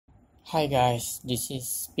Hi guys, this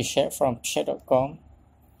is Pisyek from Pisyek.com.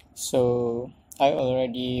 So I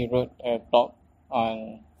already wrote a blog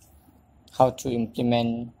on how to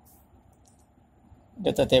implement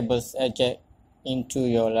DataTables Ajax into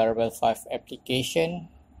your Laravel 5 application,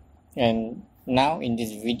 and now in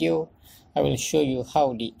this video I will show you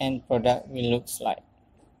how the end product will looks like.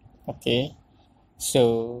 Okay,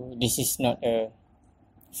 so this is not a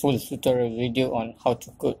full tutorial video on how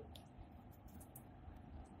to code.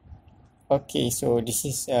 Okay, so this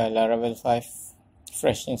is a Laravel 5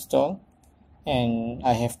 fresh install, and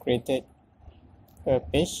I have created a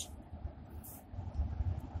page.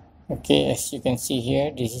 Okay, as you can see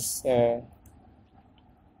here, this is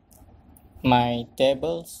my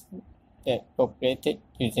tables that populated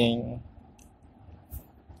using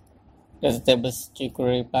DataTables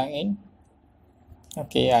jQuery plugin.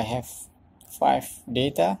 Okay, I have 5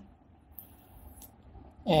 data,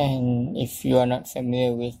 and if you are not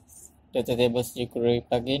familiar with DataTables jQuery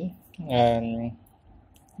plugin,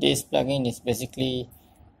 this plugin is basically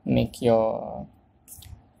make your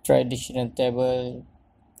traditional table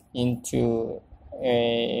into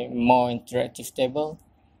a more interactive table.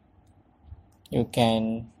 You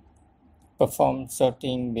can perform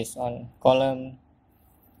sorting based on column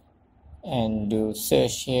and do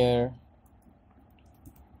search here,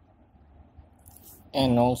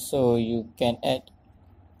 and also you can add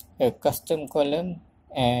a custom column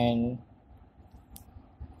and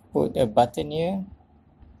put a button here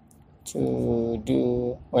to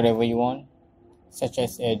do whatever you want, such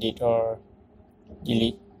as edit or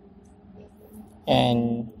delete.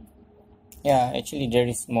 And yeah, actually there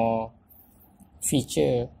is more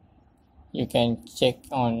feature you can check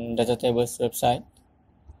on DataTables website.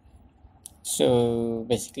 So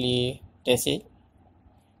basically that's it.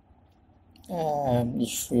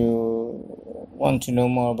 If you want to know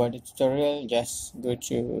more about the tutorial, just go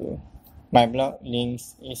to my blog,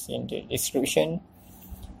 links is in the description,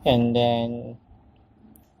 and then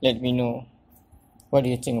let me know what do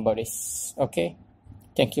you think about this. Okay,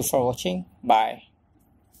 thank you for watching. Bye.